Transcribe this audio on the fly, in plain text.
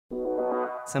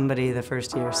Somebody the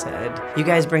first year said, "You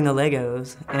guys bring the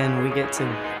Legos and we get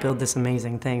to build this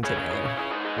amazing thing together."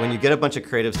 When you get a bunch of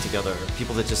creatives together,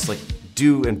 people that just like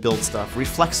do and build stuff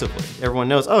reflexively, everyone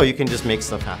knows, oh, you can just make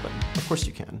stuff happen. Of course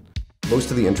you can.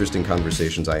 Most of the interesting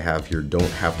conversations I have here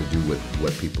don't have to do with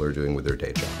what people are doing with their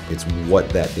day job. It's what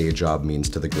that day job means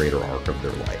to the greater arc of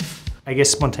their life. I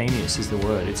guess spontaneous is the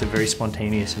word. It's a very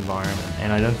spontaneous environment,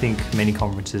 and I don't think many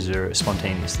conferences are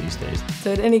spontaneous these days.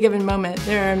 So at any given moment,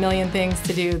 there are a million things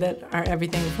to do that are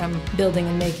everything from building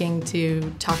and making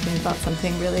to talking about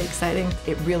something really exciting.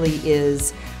 It really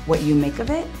is what you make of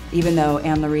it. Even though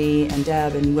Anne-Marie and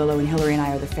Deb and Willow and Hillary and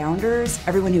I are the founders,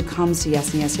 everyone who comes to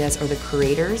Yes and Yes Yes are the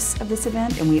creators of this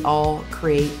event, and we all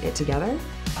create it together.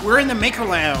 We're in the Maker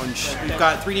Lounge. We've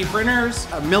got 3D printers,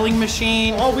 a milling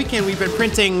machine. All weekend we've been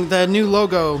printing the new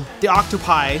logo, the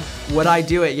octopi. What I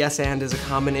do at Yes and is a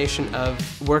combination of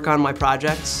work on my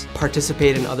projects,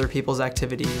 participate in other people's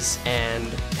activities, and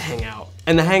hang out.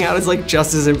 And the hangout is like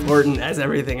just as important as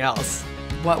everything else.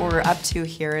 What we're up to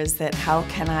here is that how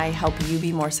can I help you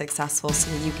be more successful so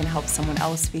that you can help someone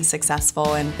else be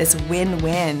successful, and this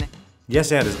win-win.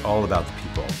 Yes and is all about the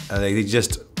people. They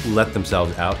just let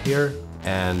themselves out here,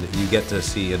 and you get to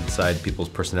see inside people's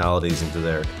personalities, into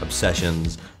their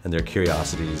obsessions and their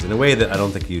curiosities in a way that I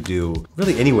don't think you do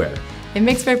really anywhere. It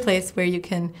makes for a place where you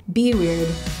can be weird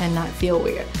and not feel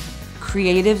weird.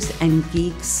 Creatives and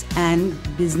geeks and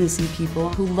businessy people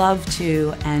who love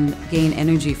to and gain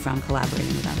energy from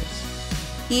collaborating with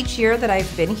others. Each year that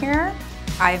I've been here,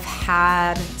 I've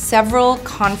had several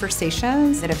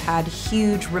conversations that have had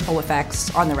huge ripple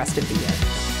effects on the rest of the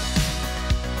year.